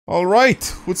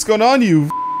Alright, what's going on,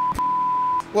 you?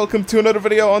 Welcome to another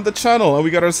video on the channel, and we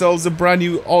got ourselves a brand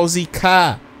new Aussie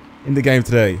car in the game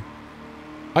today.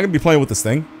 I'm gonna be playing with this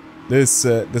thing, this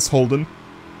Holden.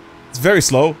 It's very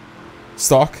slow,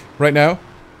 stock right now,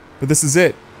 but this is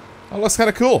it. It looks kind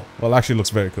of cool. Well, it actually looks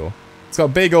very cool. It's got a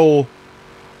big old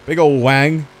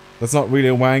wang. That's not really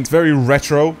a wang. It's very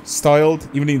retro styled.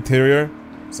 Even the interior,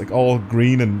 it's like all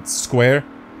green and square,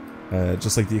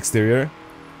 just like the exterior.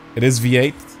 It is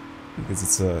V8 because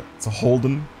it's a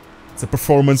Holden. It's a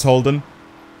performance Holden.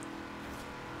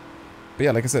 But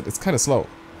yeah, like I said, it's kind of slow.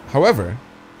 However,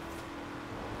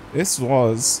 this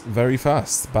was very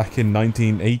fast back in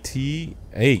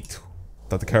 1988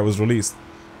 that the car was released.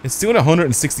 It's doing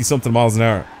 160 something miles an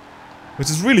hour, which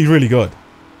is really, really good.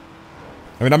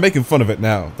 I mean, I'm making fun of it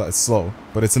now that it's slow,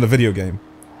 but it's in a video game.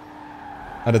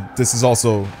 And this is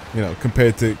also, you know,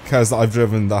 compared to cars that I've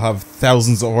driven that have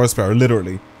thousands of horsepower,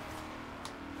 literally.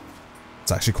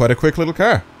 It's actually quite a quick little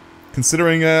car,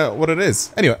 considering what it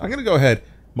is. Anyway, I'm going to go ahead,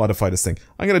 modify this thing.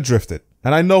 I'm going to drift it.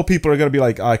 And I know people are going to be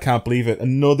like, oh, I can't believe it.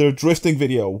 Another drifting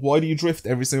video. Why do you drift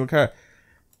every single car?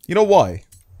 You know why?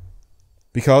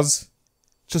 Because.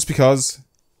 Just because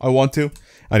I want to.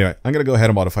 Anyway, I'm going to go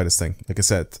ahead and modify this thing. Like I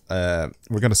said,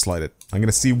 we're going to slide it. I'm going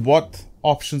to see what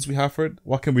options we have for it.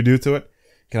 What can we do to it?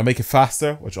 Can I make it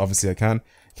faster? Which obviously I can.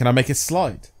 Can I make it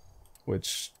slide?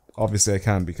 Which obviously I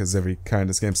can, because every car in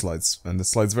this game slides. And it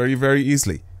slides very, very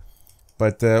easily.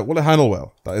 But will it handle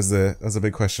well? That's a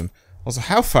big question. Also,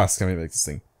 how fast can we make this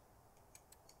thing?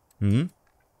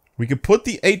 We could put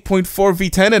the 8.4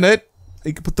 V10 in it.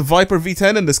 We could put the Viper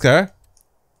V10 in this car.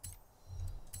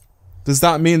 Does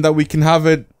that mean that we can have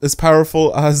it as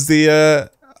powerful as the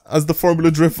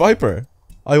Formula Drift Viper?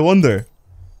 I wonder.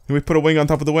 Can we put a wing on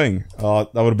top of the wing? Oh,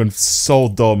 that would have been so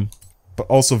dumb, but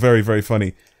also very, very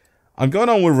funny. I'm going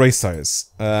on with race tires,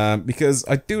 because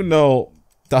I do know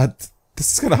that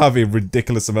this is going to have a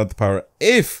ridiculous amount of power.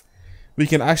 If we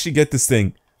can actually get this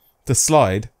thing to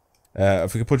slide,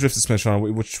 if we can put drift suspension on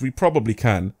it, which we probably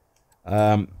can,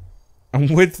 and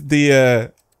with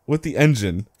the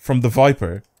engine from the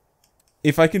Viper,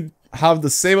 if I can have the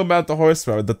same amount of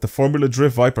horsepower that the Formula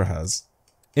Drift Viper has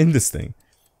in this thing,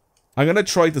 I'm going to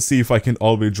try to see if I can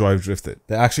all-wheel drive drift it.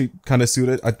 They actually kind of suit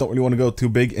it. I don't really want to go too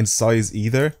big in size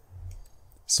either.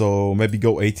 So maybe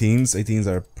go 18s. 18s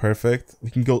are perfect. We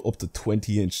can go up to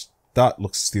 20-inch. That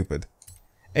looks stupid.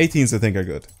 18s I think are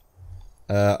good.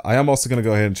 I am also going to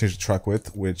go ahead and change the track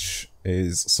width, which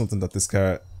is something that this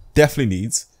car definitely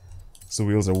needs. So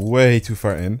wheels are way too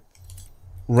far in.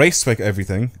 Race spec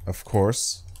everything, of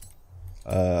course.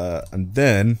 And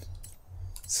then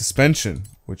suspension,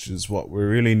 which is what we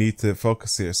really need to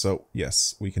focus here. So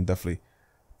yes, we can definitely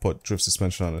put drift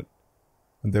suspension on it.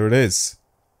 And there it is.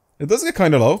 It does get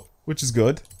kind of low, which is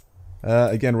good.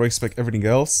 Again, race spec everything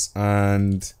else,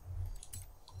 and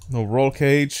no roll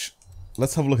cage.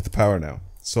 Let's have a look at the power now.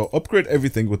 So upgrade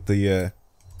everything with the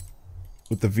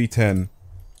V10,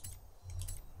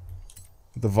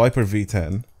 the Viper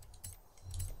V10.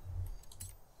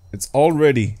 It's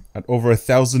already at over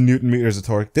 1,000 Newton meters of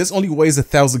torque. This only weighs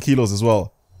 1,000 kilos as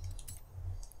well.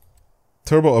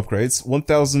 Turbo upgrades,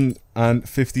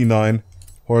 1,059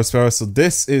 horsepower. So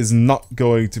this is not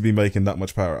going to be making that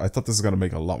much power. I thought this was going to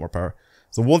make a lot more power.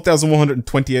 So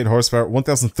 1,128 horsepower,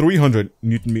 1,300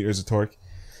 Newton meters of torque.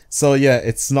 So yeah,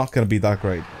 it's not going to be that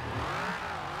great.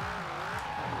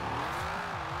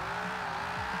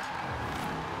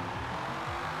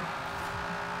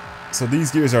 So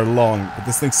these gears are long, but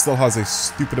this thing still has a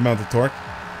stupid amount of torque.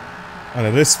 And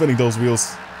it is spinning those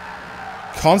wheels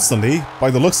constantly, by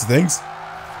the looks of things.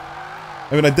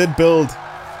 I mean, I did build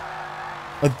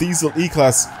a diesel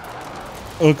E-Class.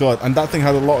 Oh god, and that thing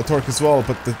had a lot of torque as well,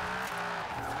 but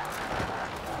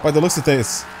by the looks of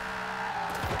this...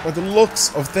 By the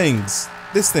looks of things,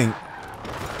 this thing...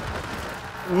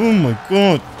 Oh my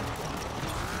god.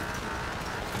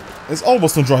 It's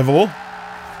almost undrivable.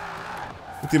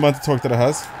 With the amount of torque that it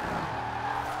has.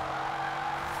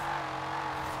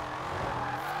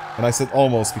 And I said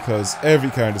almost because every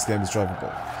car in this game is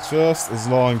drivable. Just as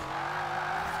long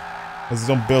as you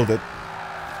don't build it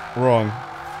wrong.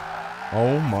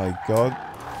 Oh my god.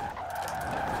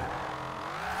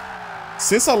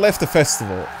 Since I left the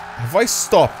festival, have I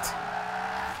stopped?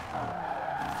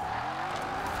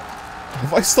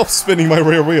 Have I stopped spinning my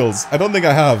rear wheels? I don't think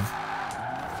I have.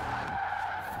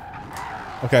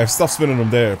 Okay, I've stopped spinning them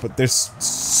there, but there's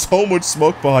so much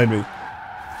smoke behind me.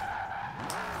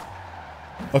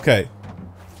 Okay.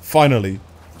 Finally.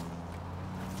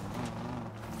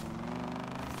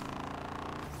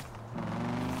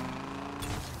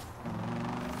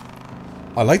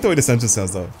 I like the way this engine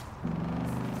sounds though.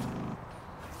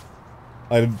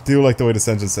 I do like the way this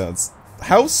engine sounds.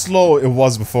 How slow it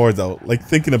was before though, like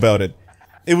thinking about it.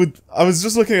 I was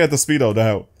just looking at the speedo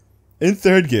now. In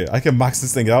 3rd gear, I can max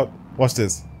this thing out. Watch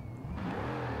this.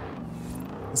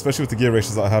 Especially with the gear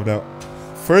ratios that I have now.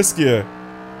 1st gear,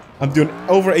 I'm doing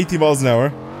over 80 miles an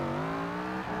hour.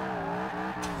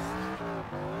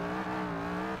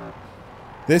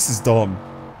 This is dumb.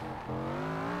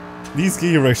 These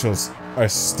gear ratios are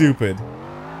stupid.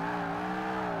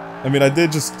 I mean, I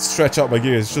did just stretch out my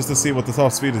gears just to see what the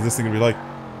top speed of this thing would be like.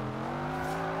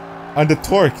 And the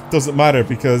torque doesn't matter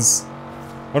because...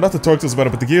 Or not the torque doesn't matter,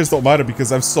 but the gears don't matter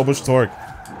because I have so much torque.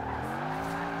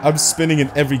 I'm spinning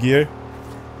in every gear.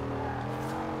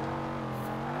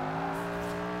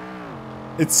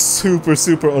 It's super,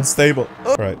 super unstable.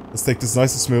 Alright, let's take this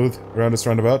nice and smooth around this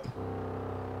roundabout.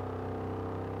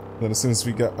 Then as soon as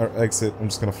we get our exit, I'm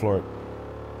just gonna floor it.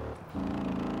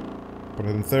 Put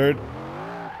it in 3rd.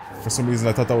 For some reason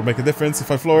I thought that would make a difference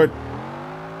if I floor it.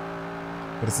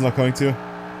 But it's not going to.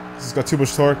 It's got too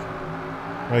much torque.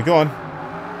 Alright, go on.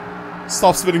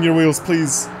 Stop spinning your wheels,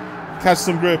 please. Catch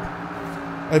some grip.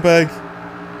 I beg.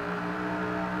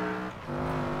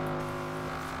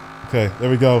 Okay, there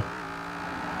we go.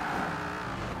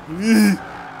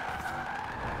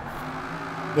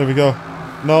 There we go.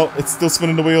 No, it's still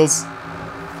spinning the wheels.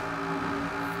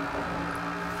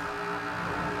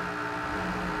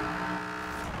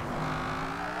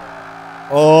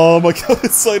 Oh my god,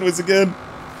 it's sideways again.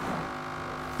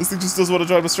 This thing just doesn't want to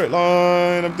drive a straight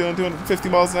line. I'm doing 250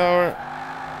 miles an hour.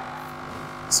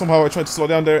 Somehow I tried to slow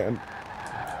down there and...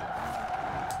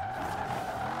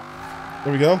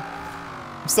 There we go.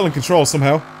 I'm still in control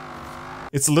somehow.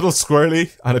 It's a little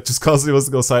squirrely and it just causes us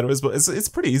to go sideways, but it's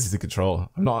pretty easy to control.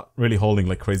 I'm not really holding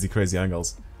like crazy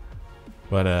angles.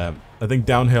 But I think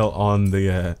downhill on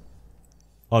the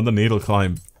needle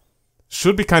climb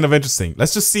should be kind of interesting.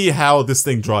 Let's just see how this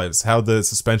thing drives, how the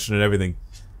suspension and everything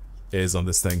is on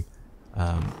this thing.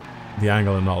 The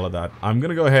angle and all of that. I'm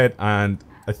gonna go ahead and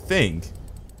I think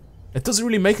it doesn't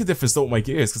really make a difference though with my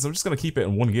gears because I'm just gonna keep it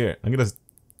in 1 gear. I'm gonna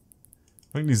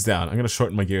bring these down. I'm gonna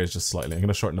shorten my gears just slightly. I'm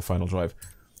gonna shorten the final drive.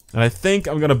 And I think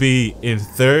I'm gonna be in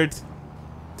 3rd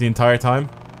the entire time.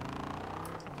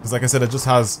 Because like I said, it just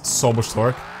has so much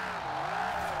torque.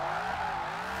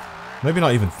 Maybe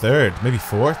not even 3rd, maybe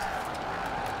 4th.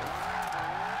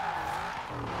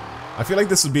 I feel like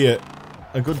this would be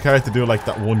a good car to do like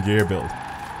that 1 gear build.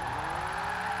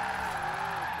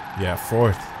 Yeah,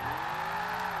 4th.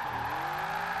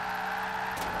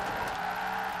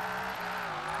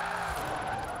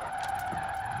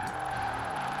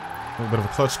 A little bit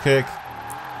of a clutch kick.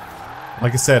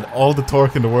 Like I said, all the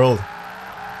torque in the world.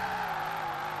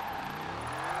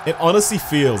 It honestly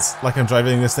feels like I'm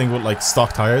driving this thing with like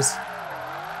stock tires.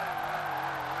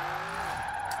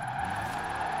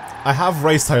 I have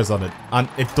race tires on it, and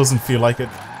it doesn't feel like it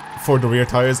for the rear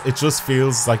tires. It just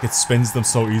feels like it spins them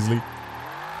so easily.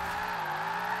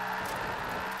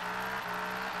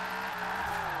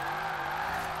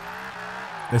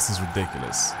 This is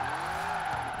ridiculous.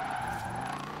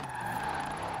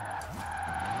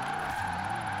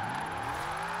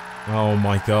 Oh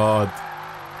my god.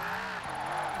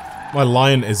 My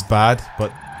line is bad,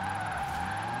 but...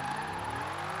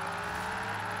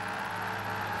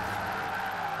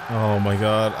 Oh my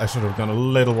god, I should have gone a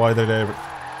little wider there, but...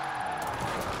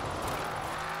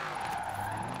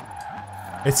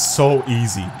 It's so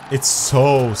easy. It's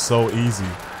so easy.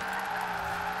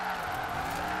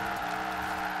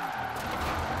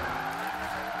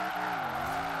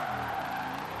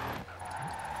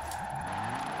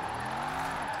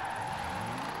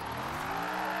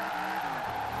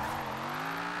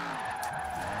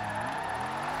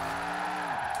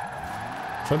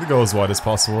 Trying to go as wide as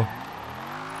possible.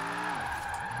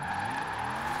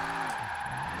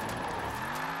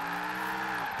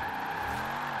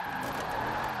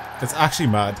 It's actually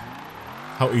mad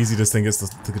how easy this thing is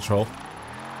to control.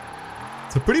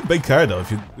 It's a pretty big car though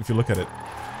if you look at it.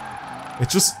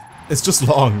 It's just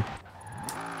long.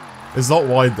 It's not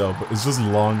wide though, but it's just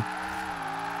long.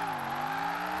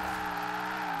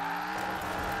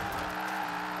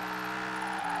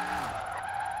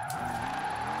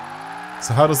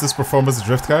 So how does this perform as a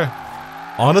drift car?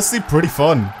 Honestly, pretty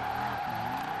fun.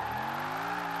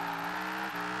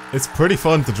 It's pretty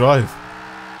fun to drive.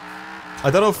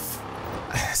 I don't know if...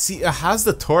 See, it has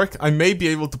the torque. I may be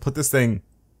able to put this thing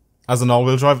as an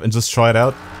all-wheel drive and just try it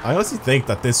out. I honestly think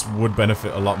that this would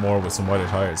benefit a lot more with some wider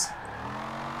tires.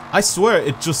 I swear,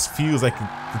 it just feels like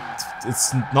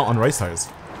it's not on race tires.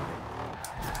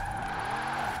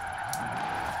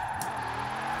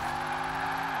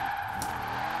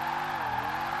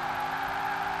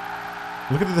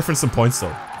 Look at the difference in points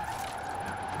though.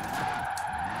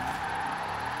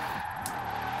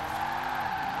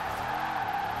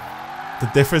 The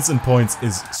difference in points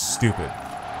is stupid.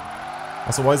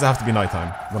 Also, why does it have to be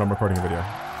nighttime when I'm recording a video?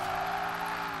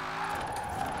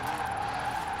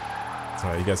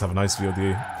 Sorry, you guys have a nice view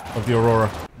of the aurora.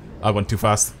 I went too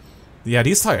fast. Yeah,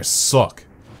 these tires suck.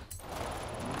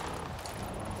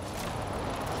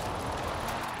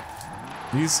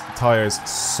 These tires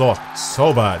suck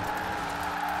so bad.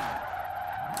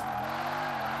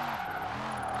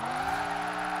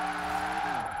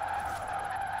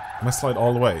 Can I slide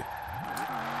all the way?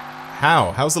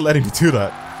 How? How's it letting me do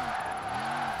that?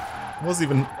 I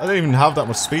didn't even have that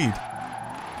much speed.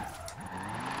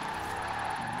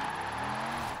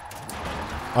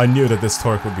 I knew that this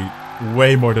torque would be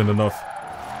way more than enough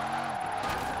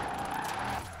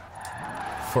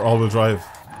for all-wheel drive.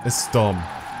 It's dumb.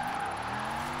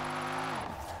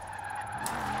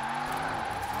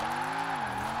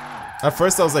 At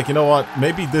first I was like, you know what,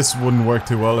 maybe this wouldn't work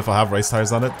too well if I have race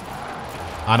tires on it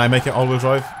and I make it all-wheel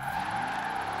drive.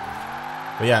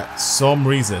 But yeah, some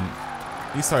reason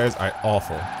these tires are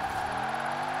awful.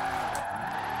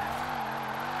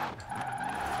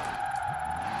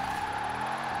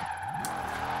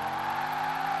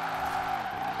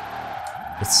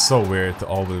 It's so weird to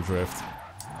all-wheel drift.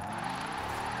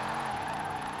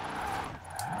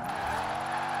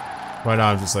 Right now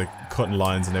I'm just like cutting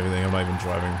lines and everything. I'm not even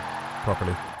driving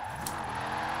properly.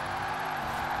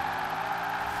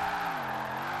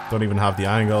 Don't even have the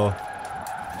angle.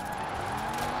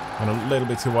 And a little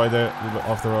bit too wide there, a little bit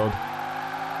off the road.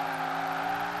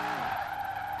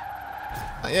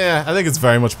 Yeah, I think it's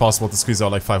very much possible to squeeze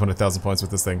out like 500,000 points with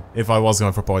this thing, if I was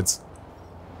going for points.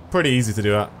 Pretty easy to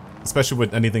do that, especially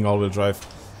with anything all-wheel drive.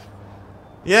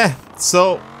 Yeah,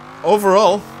 so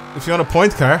overall, if you want a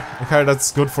point car, a car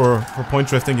that's good for point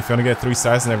drifting, if you want to get 3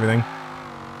 stars and everything,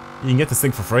 you can get this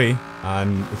thing for free.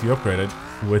 And if you upgrade it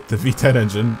with the V10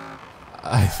 engine,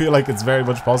 I feel like it's very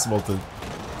much possible to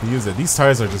use it. These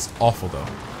tires are just awful though.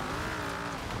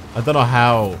 I don't know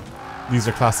how these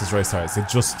are classed as race tires. They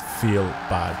just feel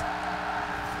bad.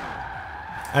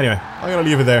 Anyway, I'm gonna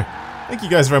leave it there. Thank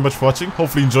you guys very much for watching.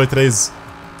 Hopefully you enjoyed today's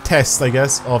test, I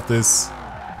guess, of this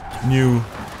new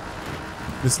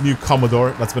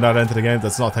Commodore that's been added into the game.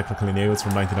 That's not technically new. It's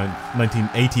from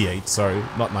 1988. Sorry,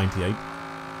 not 98.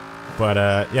 But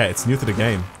yeah, it's new to the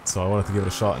game, so I wanted to give it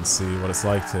a shot and see what it's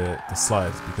like to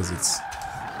slide, because it's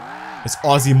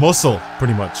Aussie muscle,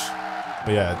 pretty much.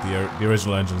 But yeah, the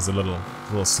original engine is a little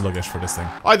sluggish for this thing.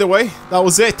 Either way, that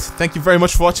was it. Thank you very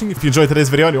much for watching. If you enjoyed today's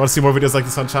video and you want to see more videos like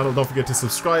this on the channel, don't forget to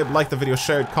subscribe, like the video,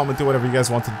 share it, comment, do whatever you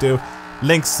guys want to do.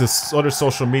 Links to other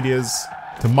social medias,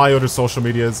 to my other social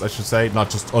medias, I should say, not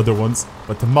just other ones,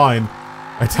 but to mine,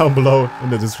 are down below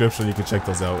in the description. You can check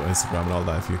those out on Instagram and all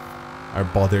that if you are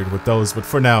bothered with those. But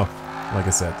for now, like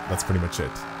I said, that's pretty much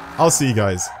it. I'll see you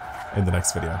guys in the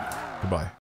next video. Goodbye.